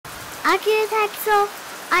Architectural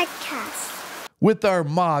Artcast. With our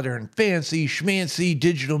modern, fancy, schmancy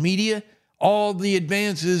digital media, all the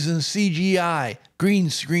advances in CGI, green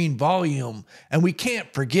screen volume, and we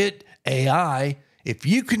can't forget AI. If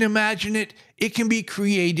you can imagine it, it can be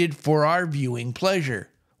created for our viewing pleasure.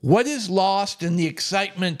 What is lost in the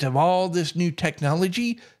excitement of all this new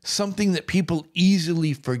technology? Something that people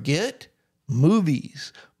easily forget?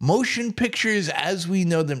 Movies. Motion pictures as we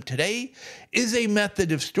know them today is a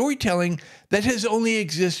method of storytelling that has only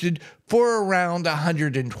existed for around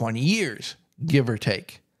 120 years, give or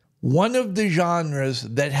take. One of the genres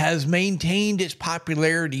that has maintained its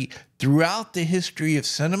popularity throughout the history of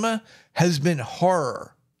cinema has been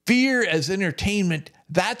horror. Fear as entertainment,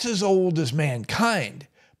 that's as old as mankind.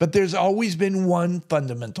 But there's always been one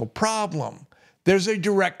fundamental problem. There's a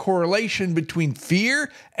direct correlation between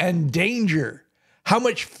fear and danger. How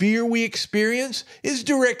much fear we experience is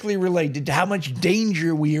directly related to how much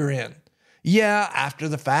danger we are in. Yeah, after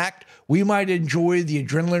the fact, we might enjoy the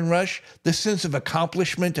adrenaline rush, the sense of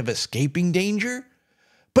accomplishment of escaping danger.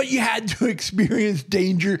 But you had to experience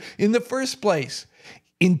danger in the first place.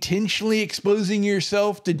 Intentionally exposing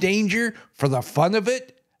yourself to danger for the fun of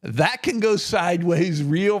it, that can go sideways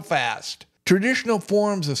real fast. Traditional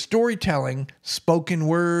forms of storytelling, spoken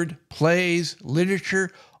word, plays,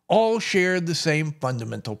 literature, all share the same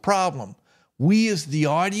fundamental problem. We as the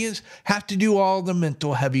audience have to do all the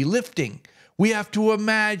mental heavy lifting. We have to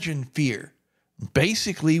imagine fear.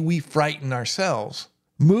 Basically, we frighten ourselves.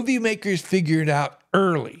 Movie makers figured out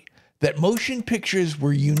early that motion pictures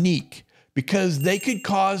were unique because they could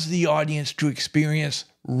cause the audience to experience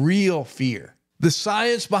real fear. The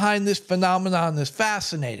science behind this phenomenon is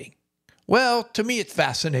fascinating. Well, to me it's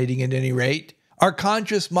fascinating at any rate. Our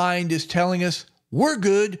conscious mind is telling us, we're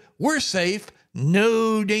good, we're safe,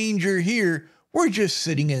 no danger here, we're just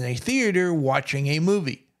sitting in a theater watching a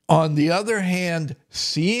movie. On the other hand,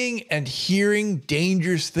 seeing and hearing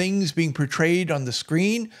dangerous things being portrayed on the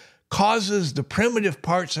screen causes the primitive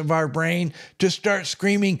parts of our brain to start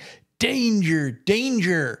screaming, danger,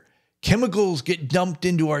 danger. Chemicals get dumped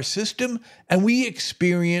into our system and we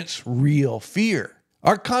experience real fear.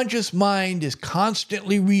 Our conscious mind is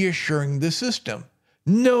constantly reassuring the system.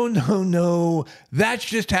 No, that's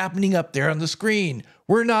just happening up there on the screen.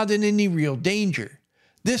 We're not in any real danger.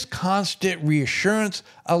 This constant reassurance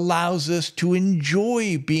allows us to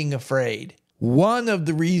enjoy being afraid. One of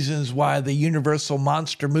the reasons why the Universal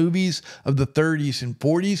monster movies of the 30s and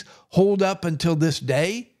 40s hold up until this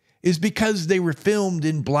day is because they were filmed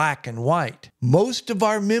in black and white. Most of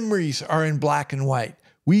our memories are in black and white.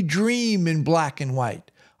 We dream in black and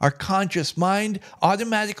white. Our conscious mind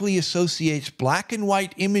automatically associates black and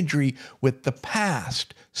white imagery with the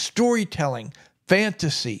past, storytelling,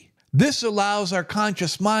 fantasy. This allows our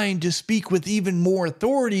conscious mind to speak with even more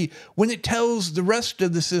authority when it tells the rest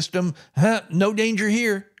of the system, no danger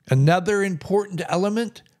here. Another important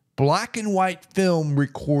element, black and white film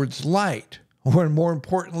records light. Or more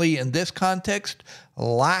importantly in this context,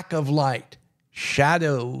 lack of light,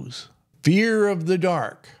 shadows, fear of the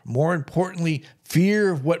dark. More importantly,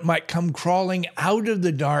 fear of what might come crawling out of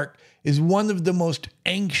the dark is one of the most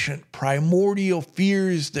ancient, primordial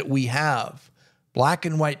fears that we have. Black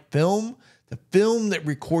and white film, the film that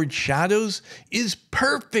records shadows, is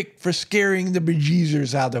perfect for scaring the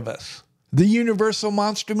bejesus out of us. The Universal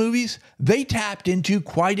monster movies, they tapped into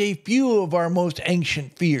quite a few of our most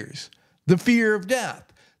ancient fears. The fear of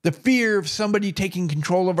death, the fear of somebody taking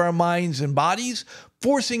control of our minds and bodies,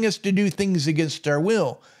 forcing us to do things against our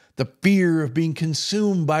will, the fear of being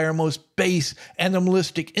consumed by our most base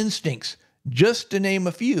animalistic instincts, just to name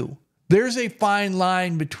a few. There's a fine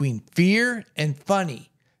line between fear and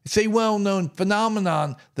funny. It's a well-known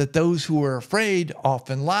phenomenon that those who are afraid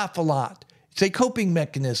often laugh a lot. It's a coping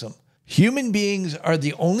mechanism. Human beings are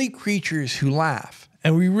the only creatures who laugh,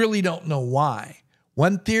 and we really don't know why.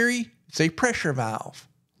 One theory, it's a pressure valve.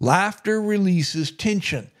 Laughter releases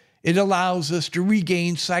tension. It allows us to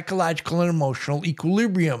regain psychological and emotional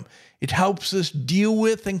equilibrium. It helps us deal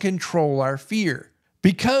with and control our fear.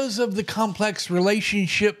 Because of the complex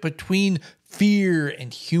relationship between fear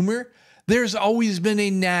and humor, there's always been a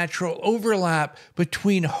natural overlap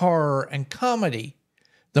between horror and comedy.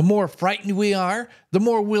 The more frightened we are, the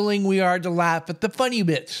more willing we are to laugh at the funny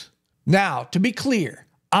bits. Now, to be clear,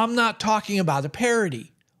 I'm not talking about a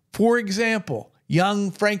parody. For example,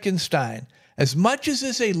 Young Frankenstein. As much as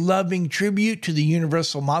it's a loving tribute to the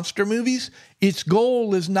Universal monster movies, its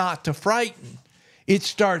goal is not to frighten. It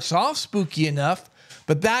starts off spooky enough,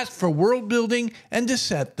 but that's for world building and to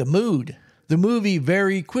set the mood. The movie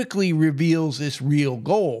very quickly reveals its real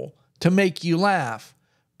goal, to make you laugh.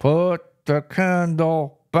 Put the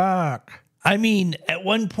candle back. I mean, at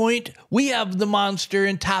one point, we have the monster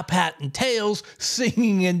in Top Hat and Tails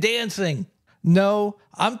singing and dancing. No,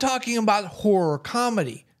 I'm talking about horror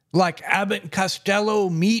comedy, like Abbott and Costello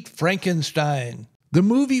meet Frankenstein. The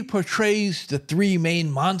movie portrays the three main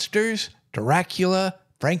monsters, Dracula,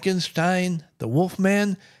 Frankenstein, the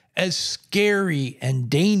Wolfman, as scary and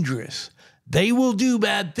dangerous. They will do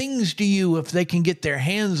bad things to you if they can get their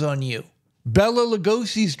hands on you. Bela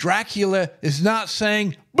Lugosi's Dracula is not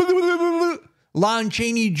saying, "Blah, blah, blah, blah, blah." Lon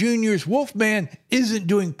Chaney Jr.'s Wolfman isn't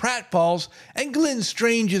doing pratfalls, and Glenn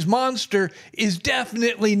Strange's monster is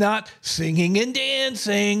definitely not singing and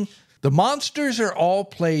dancing. The monsters are all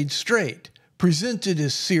played straight, presented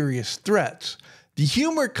as serious threats. The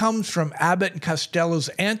humor comes from Abbott and Costello's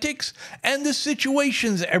antics and the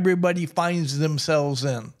situations everybody finds themselves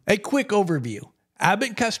in. A quick overview. Abbott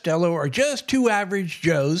and Costello are just two average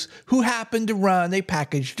Joes who happen to run a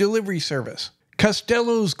package delivery service.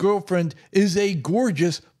 Costello's girlfriend is a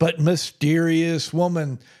gorgeous but mysterious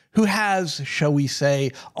woman who has, shall we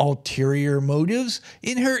say, ulterior motives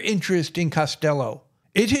in her interest in Costello.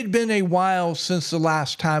 It had been a while since the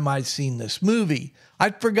last time I'd seen this movie.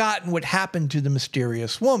 I'd forgotten what happened to the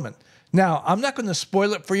mysterious woman. Now, I'm not going to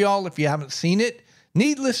spoil it for y'all if you haven't seen it.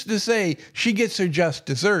 Needless to say, she gets her just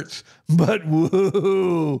desserts. But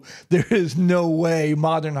whoa, there is no way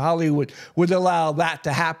modern Hollywood would allow that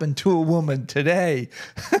to happen to a woman today.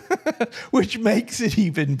 Which makes it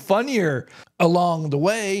even funnier. Along the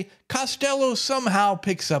way, Costello somehow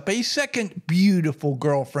picks up a second beautiful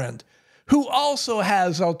girlfriend, who also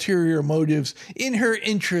has ulterior motives in her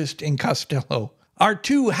interest in Costello. Our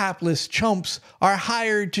two hapless chumps are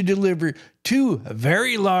hired to deliver two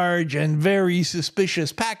very large and very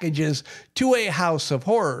suspicious packages to a house of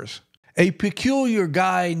horrors. A peculiar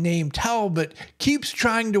guy named Talbot keeps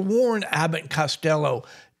trying to warn Abbott and Costello,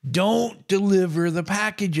 don't deliver the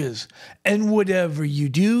packages, and whatever you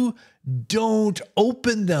do, don't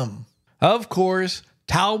open them. Of course,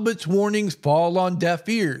 Talbot's warnings fall on deaf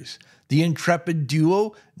ears. The intrepid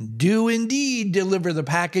duo do indeed deliver the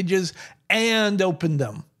packages and open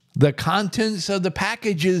them. The contents of the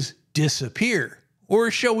packages disappear, or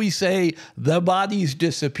shall we say, the bodies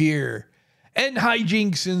disappear, and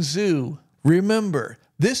hijinks ensue. Remember,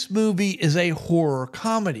 this movie is a horror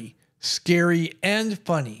comedy, scary and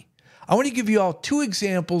funny. I want to give you all two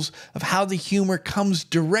examples of how the humor comes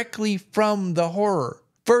directly from the horror.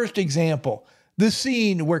 First example, the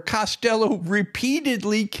scene where Costello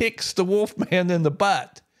repeatedly kicks the Wolfman in the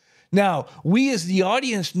butt. Now, we as the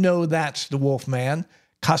audience know that's the Wolfman.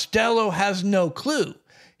 Costello has no clue.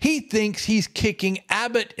 He thinks he's kicking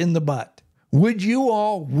Abbott in the butt. Would you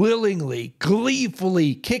all willingly,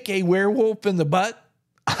 gleefully kick a werewolf in the butt?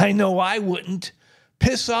 I know I wouldn't.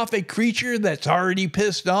 Piss off a creature that's already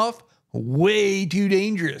pissed off? Way too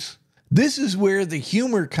dangerous. This is where the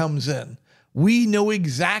humor comes in. We know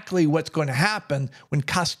exactly what's going to happen when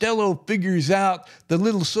Costello figures out the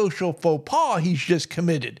little social faux pas he's just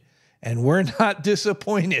committed. And we're not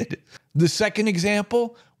disappointed. The second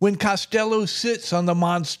example, when Costello sits on the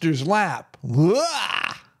monster's lap.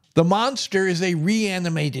 Wah! The monster is a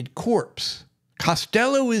reanimated corpse.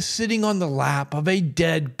 Costello is sitting on the lap of a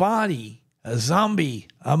dead body, a zombie,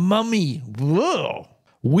 a mummy. Whoa!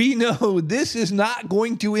 We know this is not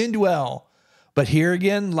going to end well. But here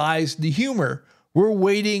again lies the humor. We're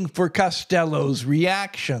waiting for Costello's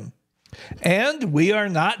reaction. And we are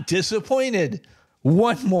not disappointed.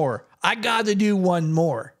 One more. I gotta do one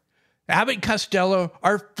more. Abbott and Costello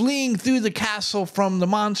are fleeing through the castle from the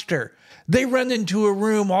monster. They run into a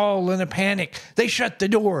room all in a panic. They shut the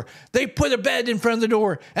door. They put a bed in front of the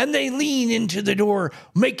door, and they lean into the door,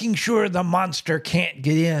 making sure the monster can't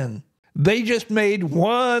get in. They just made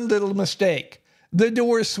one little mistake. The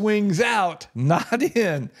door swings out, not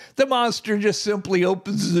in. The monster just simply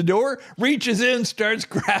opens the door, reaches in, starts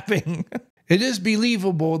grabbing. It is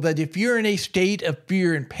believable that if you're in a state of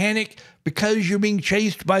fear and panic because you're being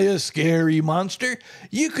chased by a scary monster,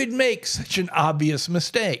 you could make such an obvious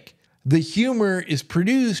mistake. The humor is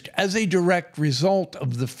produced as a direct result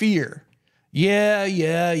of the fear.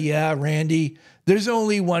 Yeah, Randy. There's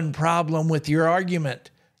only one problem with your argument.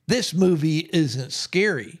 This movie isn't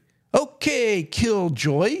scary. Okay,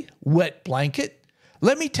 Killjoy, wet blanket.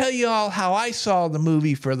 Let me tell you all how I saw the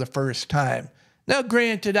movie for the first time. Now,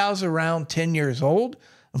 granted, I was around 10 years old,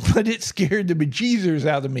 but it scared the bejesus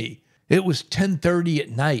out of me. It was 10:30 at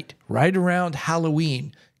night, right around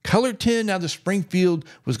Halloween. Color 10 out of Springfield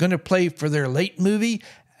was going to play for their late movie,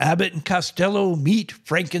 Abbott and Costello Meet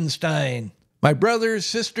Frankenstein. My brothers,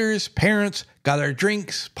 sisters, parents got our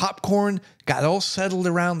drinks, popcorn, got all settled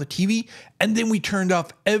around the TV, and then we turned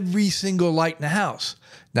off every single light in the house.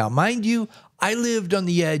 Now, mind you, I lived on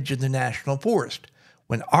the edge of the national forest.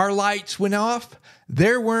 When our lights went off,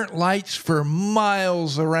 there weren't lights for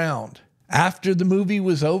miles around. After the movie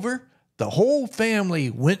was over, the whole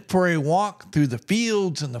family went for a walk through the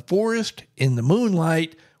fields and the forest in the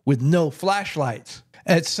moonlight with no flashlights.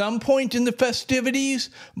 At some point in the festivities,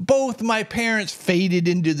 both my parents faded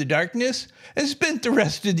into the darkness and spent the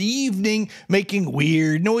rest of the evening making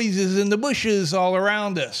weird noises in the bushes all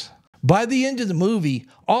around us. By the end of the movie,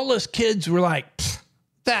 all us kids were like,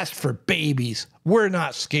 "That's for babies. We're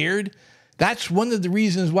not scared." That's one of the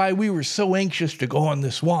reasons why we were so anxious to go on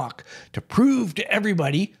this walk, to prove to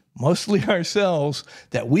everybody, mostly ourselves,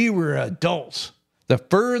 that we were adults. The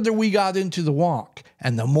further we got into the walk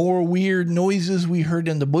and the more weird noises we heard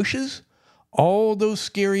in the bushes, all those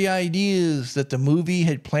scary ideas that the movie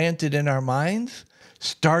had planted in our minds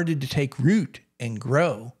started to take root and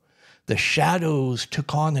grow. The shadows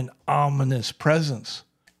took on an ominous presence.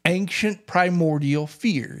 Ancient primordial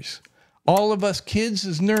fears. All of us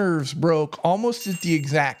kids' nerves broke almost at the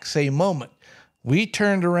exact same moment. We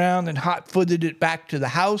turned around and hot-footed it back to the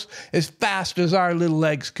house as fast as our little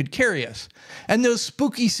legs could carry us. And those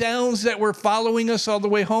spooky sounds that were following us all the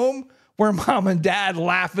way home were Mom and Dad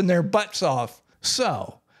laughing their butts off.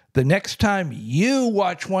 So, the next time you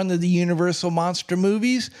watch one of the Universal Monster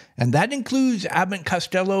movies, and that includes Abbott and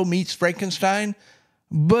Costello meets Frankenstein,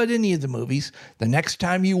 but any of the movies, the next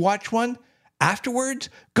time you watch one, afterwards,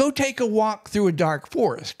 go take a walk through a dark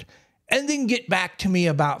forest, and then get back to me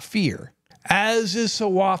about fear. As is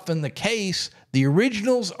so often the case, the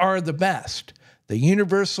originals are the best. The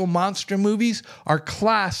Universal Monster movies are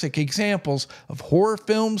classic examples of horror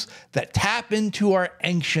films that tap into our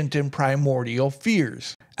ancient and primordial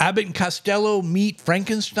fears. Abbott and Costello Meet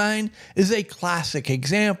Frankenstein is a classic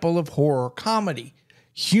example of horror comedy.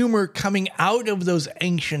 Humor coming out of those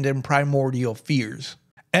ancient and primordial fears.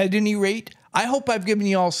 At any rate, I hope I've given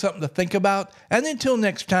you all something to think about, and until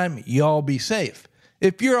next time, y'all be safe.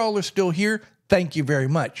 If you all are still here, thank you very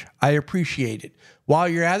much. I appreciate it. While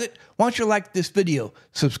you're at it, why don't you like this video,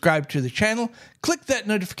 subscribe to the channel, click that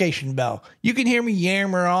notification bell. You can hear me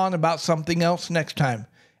yammer on about something else next time,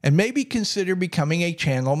 and maybe consider becoming a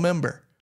channel member.